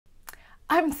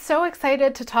I'm so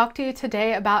excited to talk to you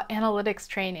today about analytics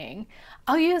training.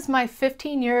 I'll use my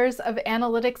 15 years of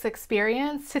analytics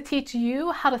experience to teach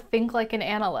you how to think like an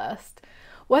analyst.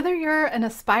 Whether you're an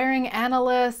aspiring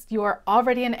analyst, you're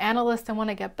already an analyst and want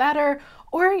to get better,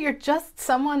 or you're just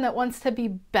someone that wants to be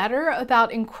better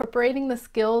about incorporating the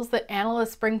skills that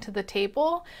analysts bring to the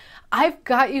table, I've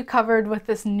got you covered with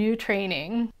this new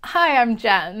training. Hi, I'm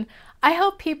Jen. I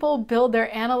help people build their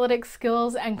analytics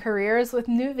skills and careers with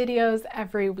new videos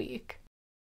every week.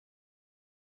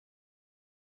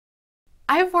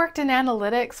 I've worked in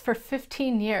analytics for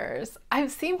 15 years.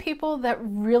 I've seen people that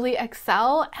really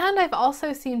excel, and I've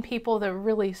also seen people that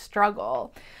really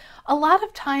struggle. A lot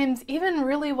of times, even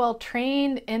really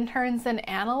well-trained interns and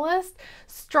analysts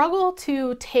struggle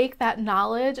to take that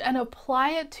knowledge and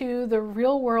apply it to the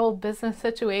real-world business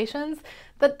situations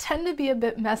that tend to be a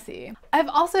bit messy. I've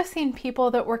also seen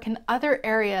people that work in other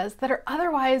areas that are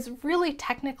otherwise really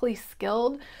technically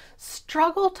skilled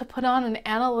struggle to put on an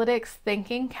analytics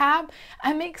thinking cap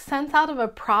and make sense out of a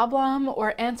problem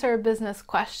or answer a business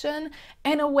question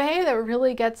in a way that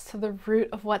really gets to the root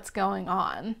of what's going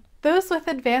on. Those with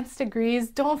advanced degrees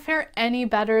don't fare any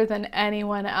better than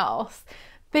anyone else.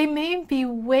 They may be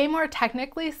way more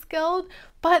technically skilled,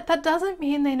 but that doesn't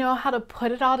mean they know how to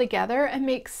put it all together and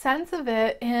make sense of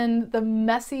it in the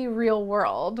messy real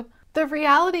world. The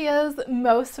reality is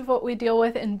most of what we deal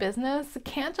with in business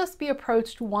can't just be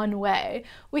approached one way.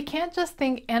 We can't just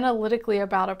think analytically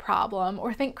about a problem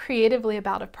or think creatively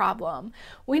about a problem.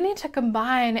 We need to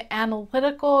combine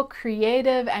analytical,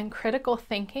 creative, and critical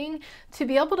thinking to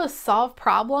be able to solve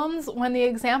problems when the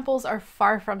examples are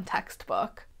far from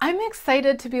textbook. I'm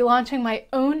excited to be launching my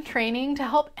own training to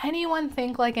help anyone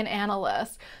think like an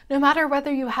analyst, no matter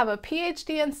whether you have a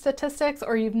PhD in statistics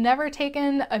or you've never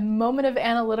taken a moment of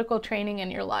analytical training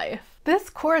in your life. This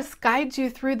course guides you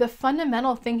through the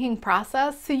fundamental thinking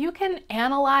process so you can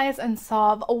analyze and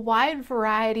solve a wide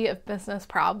variety of business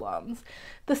problems.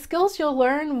 The skills you'll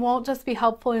learn won't just be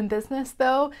helpful in business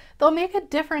though, they'll make a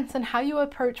difference in how you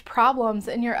approach problems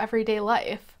in your everyday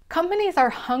life. Companies are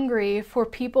hungry for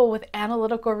people with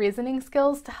analytical reasoning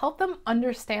skills to help them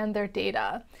understand their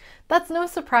data. That's no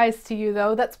surprise to you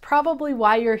though, that's probably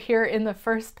why you're here in the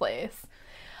first place.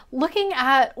 Looking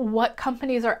at what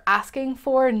companies are asking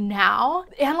for now,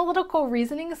 analytical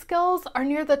reasoning skills are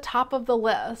near the top of the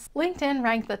list. LinkedIn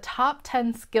ranked the top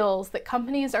 10 skills that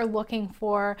companies are looking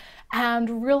for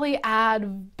and really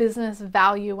add business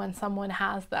value when someone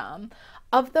has them.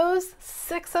 Of those,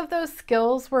 6 of those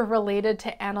skills were related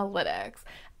to analytics,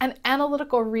 and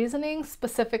analytical reasoning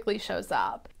specifically shows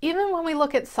up. Even when we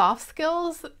look at soft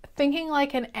skills, thinking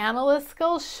like an analyst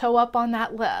skills show up on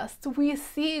that list. We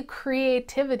see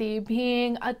creativity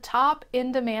being a top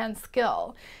in-demand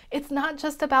skill. It's not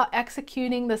just about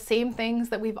executing the same things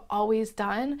that we've always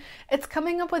done. It's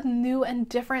coming up with new and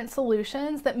different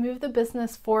solutions that move the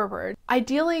business forward,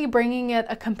 ideally bringing it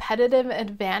a competitive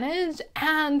advantage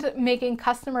and making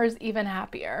customers even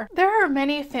happier. There are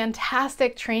many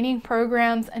fantastic training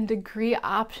programs and degree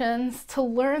options to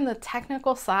learn the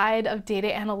technical side of data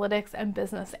analytics and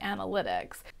business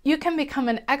analytics. You can become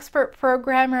an expert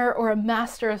programmer or a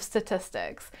master of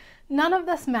statistics. None of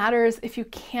this matters if you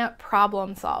can't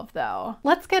problem solve though.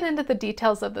 Let's get into the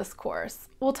details of this course.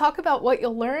 We'll talk about what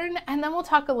you'll learn and then we'll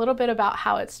talk a little bit about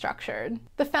how it's structured.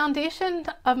 The foundation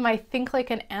of my Think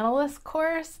Like an Analyst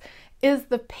course is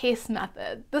the PACE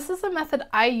method. This is a method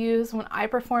I use when I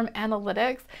perform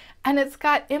analytics, and it's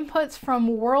got inputs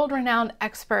from world-renowned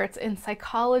experts in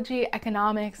psychology,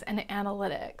 economics, and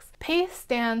analytics. PACE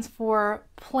stands for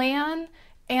Plan,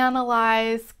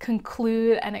 Analyze,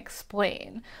 Conclude, and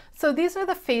Explain. So these are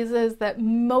the phases that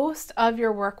most of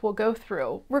your work will go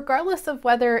through, regardless of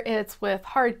whether it's with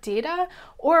hard data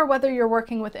or whether you're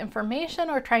working with information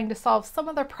or trying to solve some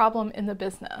other problem in the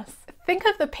business. Think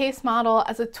of the PACE model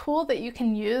as a tool that you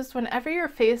can use whenever you're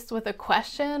faced with a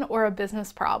question or a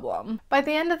business problem. By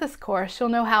the end of this course, you'll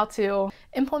know how to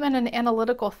implement an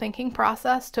analytical thinking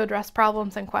process to address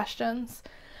problems and questions,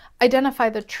 identify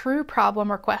the true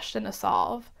problem or question to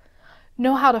solve,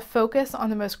 know how to focus on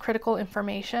the most critical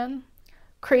information,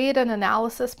 create an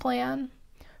analysis plan,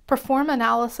 perform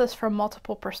analysis from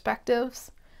multiple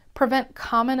perspectives, prevent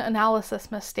common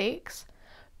analysis mistakes,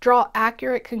 draw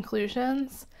accurate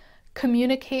conclusions,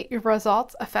 communicate your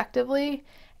results effectively,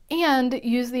 and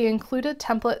use the included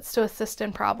templates to assist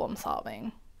in problem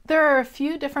solving. There are a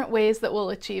few different ways that we'll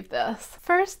achieve this.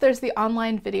 First, there's the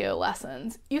online video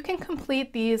lessons. You can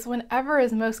complete these whenever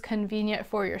is most convenient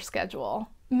for your schedule.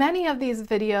 Many of these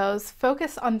videos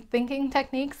focus on thinking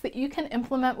techniques that you can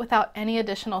implement without any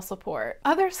additional support.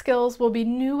 Other skills will be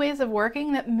new ways of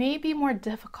working that may be more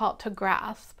difficult to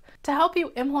grasp. To help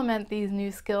you implement these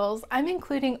new skills, I'm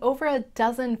including over a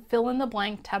dozen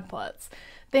fill-in-the-blank templates.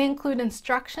 They include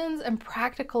instructions and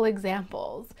practical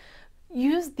examples.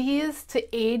 Use these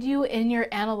to aid you in your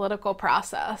analytical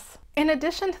process. In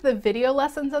addition to the video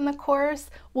lessons in the course,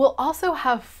 we'll also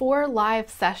have 4 live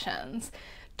sessions.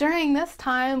 During this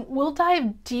time, we'll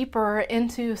dive deeper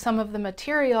into some of the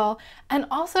material and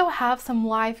also have some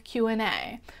live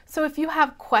Q&A. So if you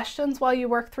have questions while you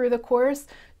work through the course,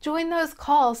 join those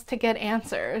calls to get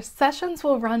answers. Sessions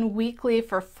will run weekly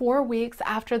for 4 weeks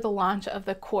after the launch of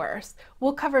the course.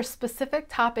 We'll cover specific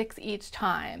topics each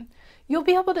time. You'll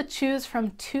be able to choose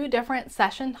from 2 different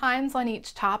session times on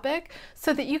each topic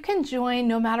so that you can join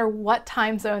no matter what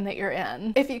time zone that you're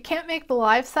in. If you can't make the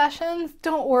live sessions,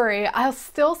 don't worry, I'll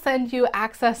still send you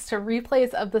access to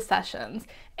replays of the sessions.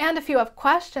 And if you have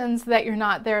questions that you're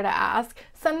not there to ask,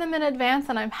 send them in advance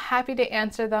and I'm happy to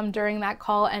answer them during that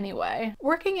call anyway.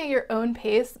 Working at your own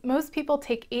pace, most people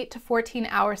take 8 to 14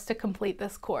 hours to complete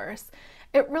this course.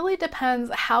 It really depends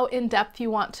how in-depth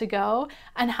you want to go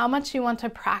and how much you want to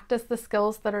practice the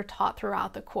skills that are taught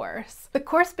throughout the course. The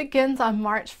course begins on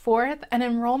March 4th and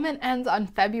enrollment ends on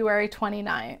February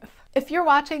 29th. If you're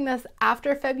watching this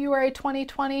after February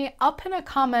 2020, I'll pin a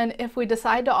comment if we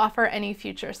decide to offer any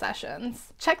future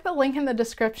sessions. Check the link in the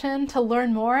description to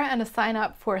learn more and to sign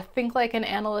up for Think Like an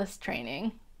Analyst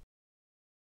training.